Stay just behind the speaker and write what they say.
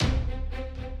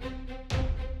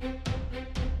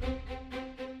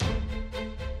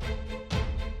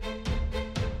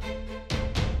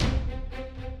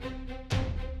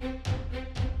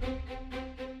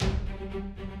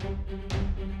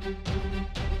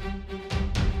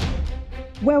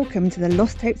Welcome to the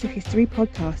Lost Tapes of History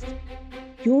podcast.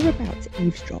 You're about to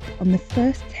eavesdrop on the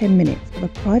first 10 minutes of a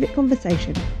private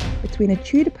conversation between a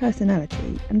Tudor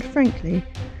personality and, frankly,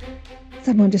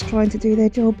 someone just trying to do their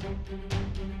job.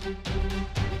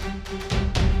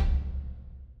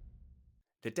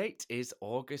 The date is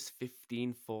August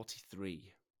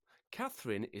 1543.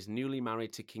 Katherine is newly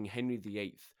married to King Henry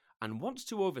VIII and wants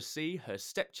to oversee her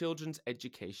stepchildren's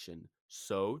education,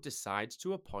 so decides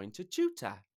to appoint a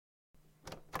tutor.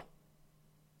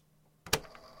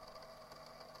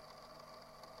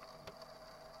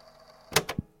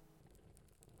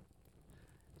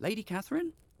 Lady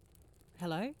Katherine?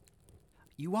 Hello?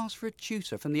 You asked for a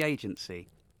tutor from the agency.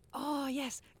 Oh,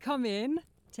 yes. Come in.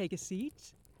 Take a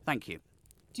seat. Thank you.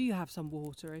 Do you have some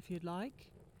water if you'd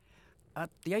like?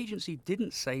 The agency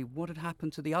didn't say what had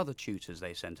happened to the other tutors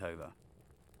they sent over.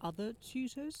 Other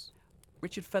tutors?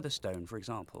 Richard Featherstone, for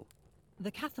example. The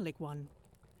Catholic one.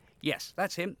 Yes,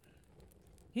 that's him.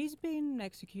 He's been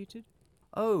executed.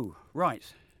 Oh,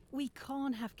 right. We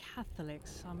can't have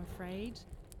Catholics, I'm afraid.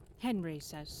 Henry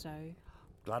says so.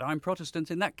 Glad I'm Protestant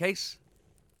in that case.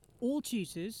 All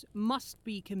tutors must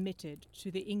be committed to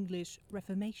the English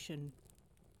Reformation.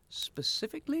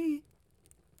 Specifically?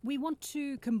 We want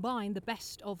to combine the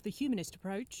best of the humanist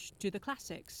approach to the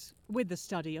classics with the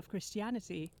study of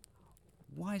Christianity.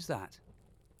 Why is that?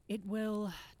 It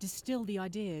will distill the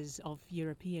ideas of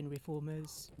European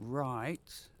reformers. Right.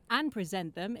 And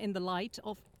present them in the light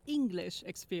of English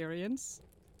experience.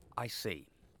 I see.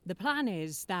 The plan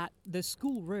is that the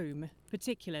schoolroom,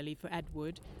 particularly for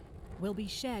Edward, will be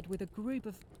shared with a group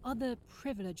of other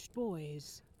privileged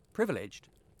boys. Privileged?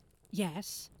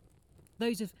 Yes.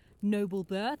 Those of noble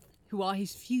birth who are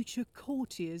his future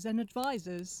courtiers and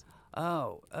advisors.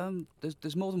 Oh,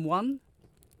 there's more than one?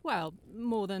 Well,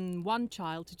 more than one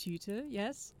child to tutor,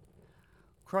 yes.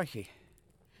 Crikey.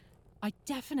 I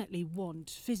definitely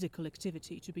want physical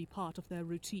activity to be part of their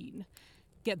routine.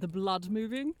 Get the blood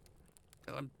moving.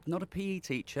 I'm not a PE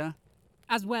teacher.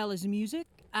 As well as music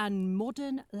and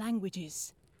modern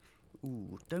languages.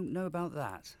 Ooh, don't know about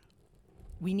that.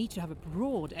 We need to have a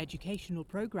broad educational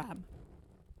programme.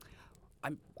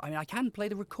 I can play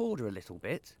the recorder a little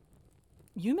bit.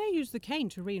 You may use the cane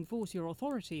to reinforce your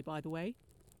authority, by the way.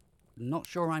 Not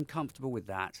sure I'm comfortable with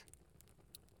that.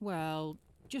 Well,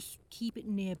 just keep it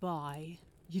nearby.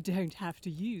 You don't have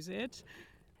to use it.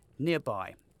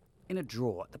 Nearby, in a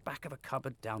drawer at the back of a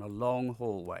cupboard down a long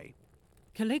hallway.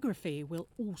 Calligraphy will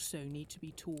also need to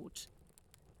be taught.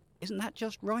 Isn't that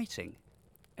just writing?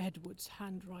 Edward's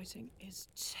handwriting is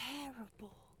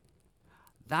terrible.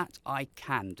 That I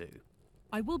can do.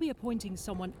 I will be appointing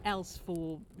someone else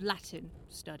for Latin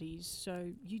studies,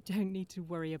 so you don't need to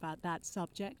worry about that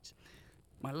subject.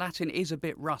 My Latin is a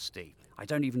bit rusty. I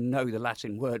don't even know the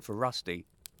Latin word for rusty.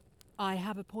 I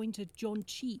have appointed John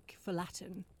Cheek for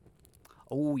Latin.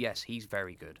 Oh, yes, he's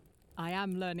very good. I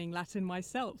am learning Latin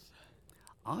myself.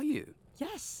 Are you?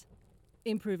 Yes.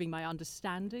 Improving my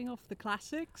understanding of the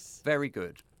classics. Very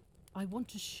good. I want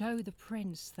to show the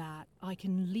prince that I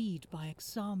can lead by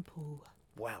example.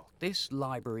 Well, this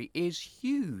library is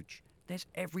huge. There's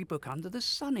every book under the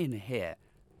sun in here.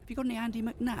 Have you got any Andy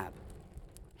McNab?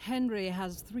 Henry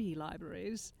has 3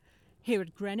 libraries. Here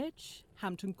at Greenwich,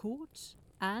 Hampton Court,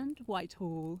 and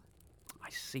Whitehall. I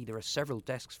see there are several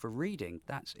desks for reading.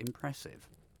 That's impressive.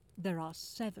 There are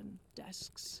 7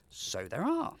 desks. So there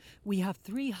are. We have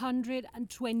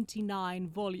 329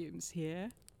 volumes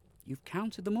here. You've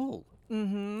counted them all.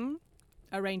 Mm-hmm.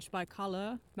 Arranged by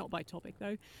colour, not by topic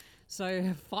though.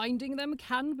 So finding them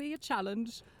can be a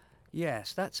challenge.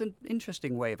 Yes, that's an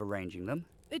interesting way of arranging them.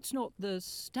 It's not the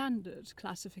standard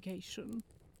classification.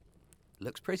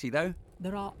 Looks pretty though.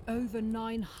 There are over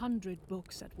 900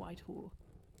 books at Whitehall.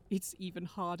 It's even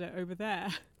harder over there.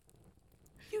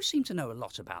 You seem to know a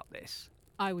lot about this.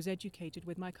 I was educated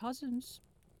with my cousins.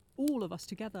 All of us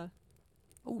together.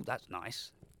 Oh, that's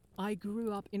nice. I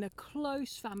grew up in a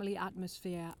close family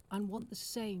atmosphere and want the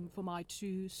same for my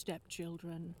 2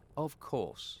 stepchildren. Of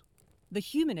course. The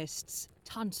humanists,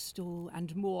 Tunstall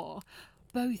and Moore,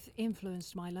 both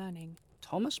influenced my learning.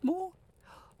 Thomas More?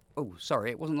 Oh,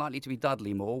 sorry, it wasn't likely to be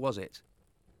Dudley Moore, was it?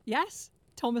 Yes,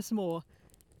 Thomas More.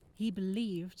 He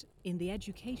believed in the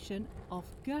education of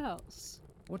girls.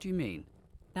 What do you mean?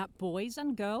 That boys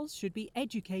and girls should be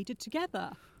educated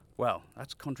together. Well,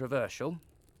 that's controversial.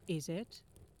 Is it?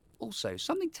 Also,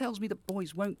 something tells me that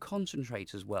boys won't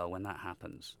concentrate as well when that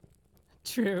happens.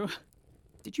 True.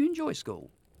 Did you enjoy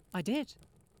school? I did.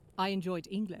 I enjoyed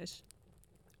English.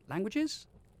 Languages?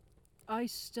 I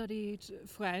studied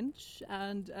French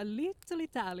and a little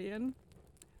Italian.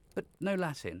 But no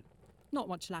Latin? Not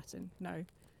much Latin, no.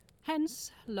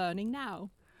 Hence, learning now.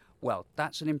 Well,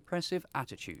 that's an impressive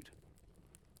attitude.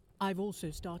 I've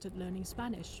also started learning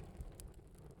Spanish.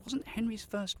 Wasn't Henry's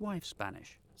first wife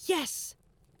Spanish? Yes!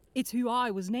 It's who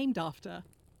I was named after.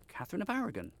 Catherine of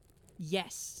Aragon?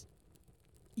 Yes.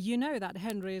 You know that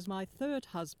Henry is my third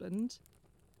husband?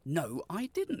 No, I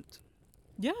didn't.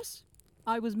 Yes.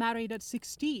 I was married at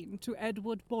 16 to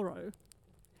Edward Borrow.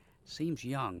 Seems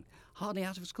young. Hardly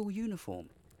out of school uniform.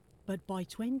 But by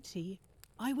 20,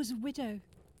 I was a widow,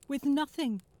 with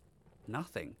nothing.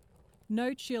 Nothing.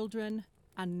 No children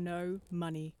and no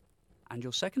money. And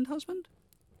your second husband?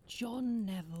 John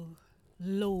Neville,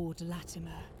 Lord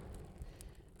Latimer.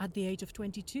 At the age of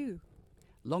 22.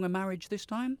 Long a marriage this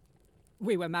time?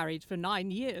 We were married for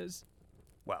 9 years.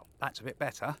 Well, that's a bit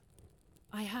better.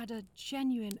 I had a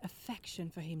genuine affection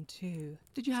for him too.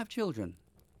 Did you have children?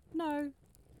 No,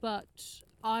 but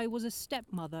I was a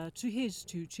stepmother to his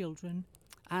 2 children.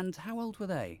 And how old were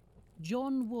they?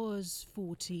 John was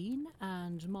 14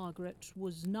 and Margaret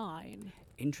was 9.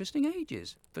 Interesting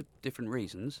ages, for different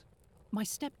reasons. My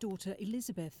stepdaughter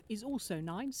Elizabeth is also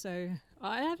 9, so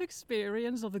I have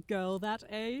experience of a girl that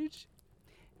age.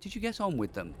 Did you get on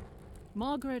with them?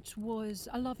 Margaret was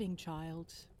a loving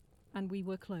child, and we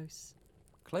were close.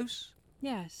 Close?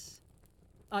 Yes.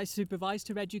 I supervised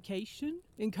her education,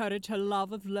 encouraged her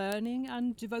love of learning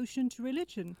and devotion to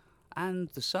religion. And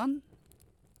the son?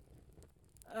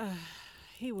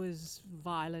 He was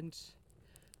violent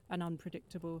and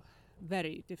unpredictable,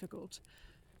 very difficult.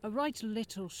 A right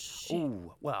little shit.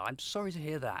 Oh, well, I'm sorry to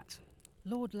hear that.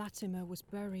 Lord Latimer was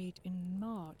buried in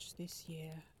March this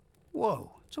year.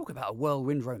 Whoa, talk about a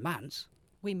whirlwind romance.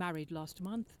 We married last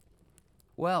month.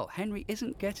 Well, Henry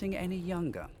isn't getting any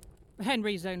younger.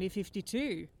 Henry's only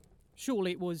 52.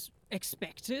 Surely it was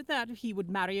expected that he would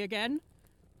marry again.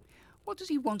 What does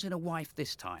he want in a wife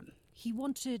this time? He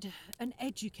wanted an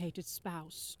educated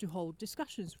spouse to hold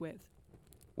discussions with.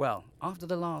 Well, after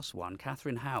the last one,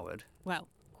 Catherine Howard... Well,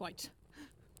 quite.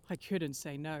 I couldn't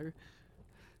say no.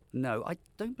 No, I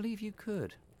don't believe you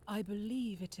could. I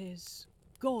believe it is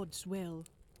God's will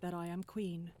that I am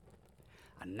queen.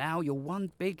 And now you're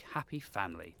one big happy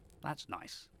family. That's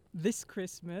nice. This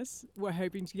Christmas, we're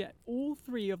hoping to get all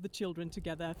 3 of the children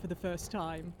together for the first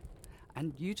time.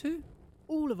 And you two?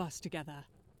 All of us together.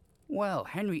 Well,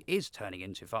 Henry is turning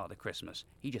into Father Christmas.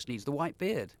 He just needs the white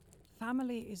beard.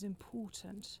 Family is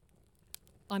important.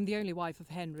 I'm the only wife of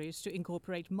Henry's to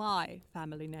incorporate my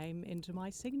family name into my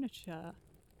signature.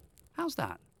 How's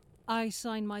that? I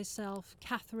sign myself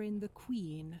Katherine the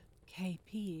Queen,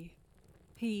 KP.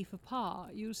 P for Parr,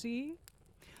 you see?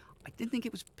 I didn't think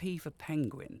it was P for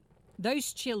penguin.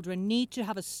 Those children need to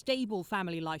have a stable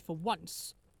family life for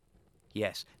once.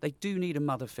 Yes, they do need a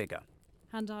mother figure.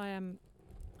 And I am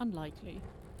unlikely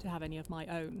to have any of my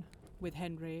own with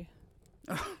Henry.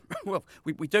 Well,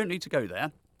 we don't need to go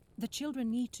there. The children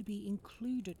need to be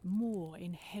included more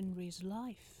in Henry's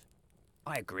life.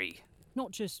 I agree.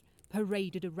 Not just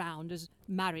paraded around as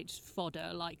marriage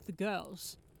fodder like the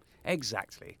girls.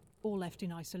 Exactly. Or left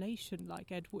in isolation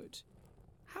like Edward.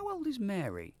 How old is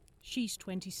Mary? She's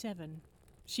 27.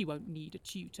 She won't need a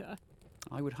tutor.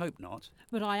 I would hope not.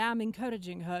 But I am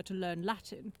encouraging her to learn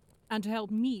Latin and to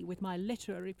help me with my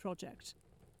literary project.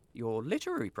 Your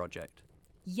literary project?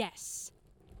 Yes,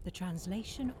 the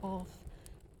translation of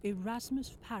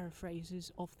Erasmus'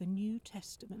 paraphrases of the New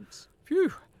Testament.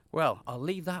 Phew. Well, I'll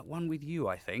leave that one with you,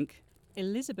 I think.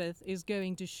 Elizabeth is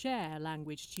going to share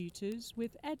language tutors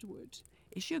with Edward.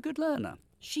 Is she a good learner?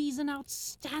 She's an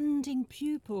outstanding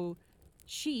pupil.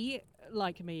 She,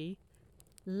 like me,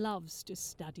 loves to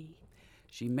study.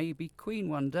 She may be queen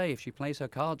one day if she plays her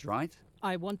cards right.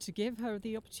 I want to give her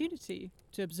the opportunity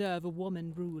to observe a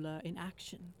woman ruler in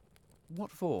action.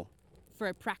 What for? For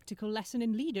a practical lesson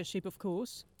in leadership, of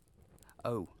course.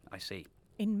 Oh, I see.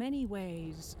 In many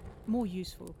ways, more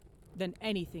useful than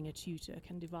anything a tutor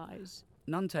can devise.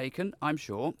 None taken, I'm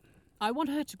sure. I want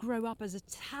her to grow up as a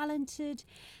talented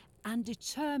and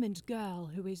determined girl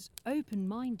who is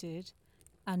open-minded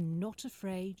and not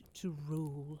afraid to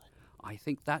rule. I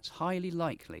think that's highly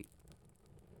likely.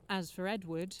 As for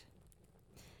Edward,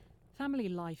 family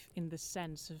life in the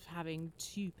sense of having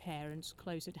 2 parents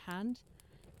close at hand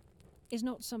is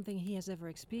not something he has ever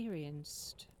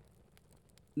experienced.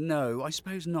 No, I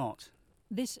suppose not.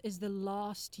 This is the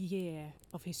last year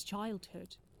of his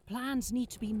childhood. Plans need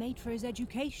to be made for his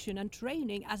education and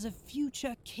training as a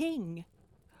future king.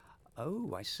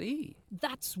 Oh, I see.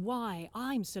 That's why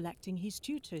I'm selecting his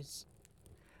tutors.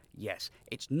 Yes,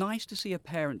 it's nice to see a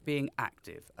parent being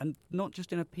active, and not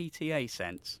just in a PTA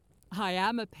sense. I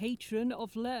am a patron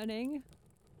of learning.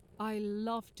 I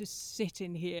love to sit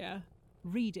in here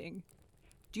Reading.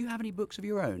 Do you have any books of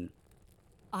your own?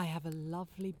 I have a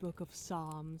lovely book of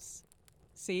Psalms.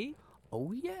 See?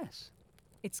 Oh, yes.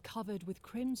 It's covered with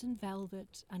crimson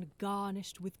velvet and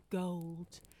garnished with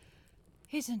gold.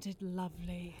 Isn't it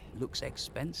lovely? Looks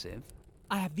expensive.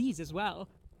 I have these as well.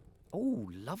 Oh,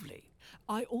 lovely.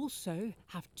 I also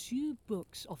have 2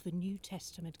 books of the New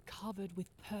Testament covered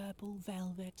with purple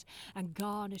velvet and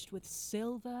garnished with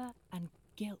silver and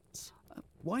gilt.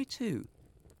 Why 2?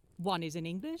 One is in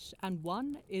English and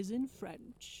one is in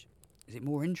French. Is it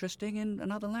more interesting in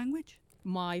another language?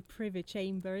 My privy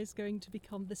chamber is going to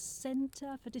become the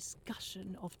centre for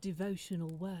discussion of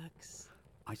devotional works.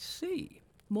 I see.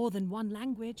 More than one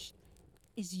language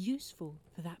is useful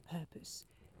for that purpose.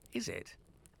 Is it?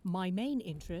 My main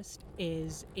interest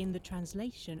is in the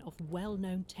translation of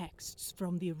well-known texts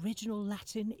from the original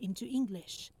Latin into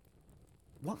English.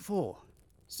 What for?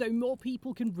 So more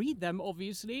people can read them,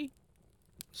 obviously.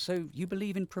 So you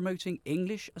believe in promoting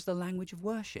English as the language of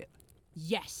worship?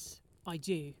 Yes, I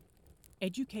do.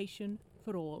 Education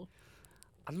for all.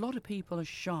 A lot of people are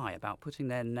shy about putting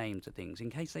their name to things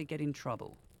in case they get in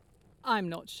trouble. I'm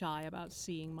not shy about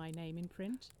seeing my name in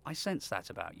print. I sense that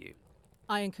about you.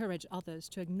 I encourage others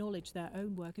to acknowledge their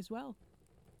own work as well.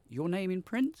 Your name in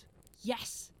print?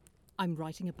 Yes, I'm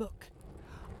writing a book.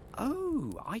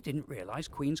 Oh, I didn't realise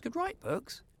queens could write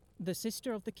books. The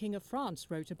sister of the King of France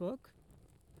wrote a book.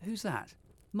 Who's that?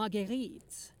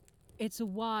 Marguerite. It's a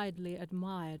widely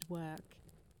admired work.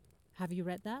 Have you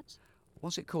read that?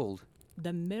 What's it called?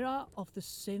 The Mirror of the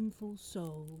Sinful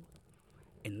Soul.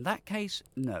 In that case,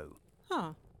 no.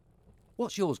 Huh.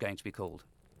 What's yours going to be called?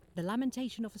 The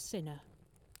Lamentation of a Sinner.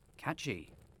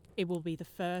 Catchy. It will be the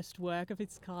first work of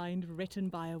its kind written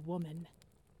by a woman.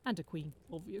 And a queen,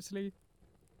 obviously.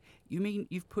 You mean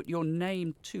you've put your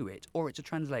name to it, or it's a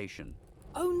translation?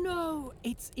 Oh no,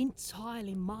 it's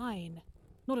entirely mine.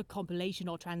 Not a compilation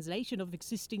or translation of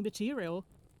existing material.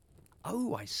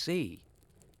 Oh, I see.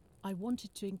 I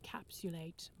wanted to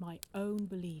encapsulate my own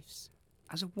beliefs.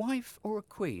 As a wife or a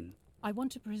queen? I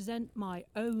want to present my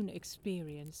own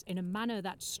experience in a manner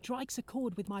that strikes a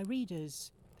chord with my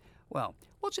readers. Well,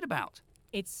 what's it about?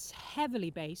 It's heavily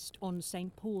based on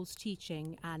St. Paul's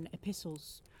teaching and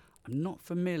epistles. I'm not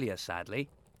familiar, sadly.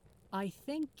 I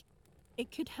think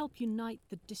it could help unite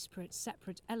the disparate,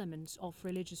 separate elements of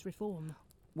religious reform.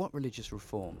 What religious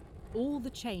reform? All the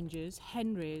changes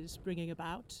Henry is bringing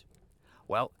about.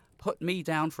 Well, put me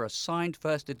down for a signed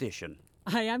first edition.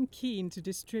 I am keen to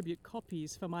distribute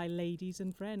copies for my ladies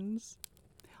and friends.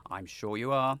 I'm sure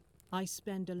you are. I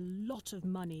spend a lot of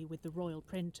money with the royal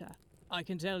printer, I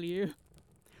can tell you.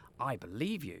 I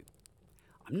believe you.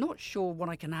 I'm not sure what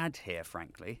I can add here,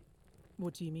 frankly.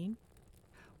 What do you mean?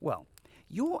 Well,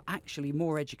 you're actually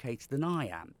more educated than I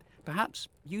am. Perhaps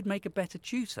you'd make a better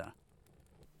tutor.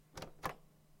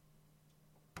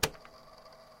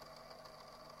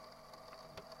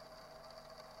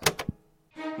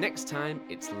 Next time,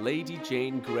 it's Lady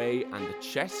Jane Grey and the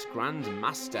Chess Grand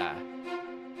Master.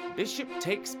 Bishop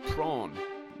takes prawn.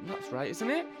 That's right, isn't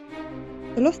it?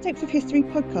 The Lost Tapes of History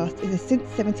podcast is a Since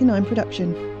 79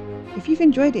 production. If you've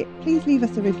enjoyed it, please leave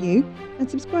us a review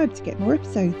and subscribe to get more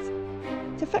episodes.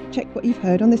 To fact check what you've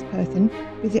heard on this person,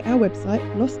 visit our website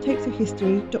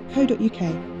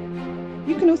losttapesofhistory.co.uk.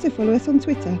 You can also follow us on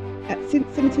Twitter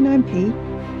 @Since79p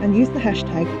and use the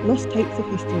hashtag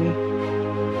LostTapesOfHistory.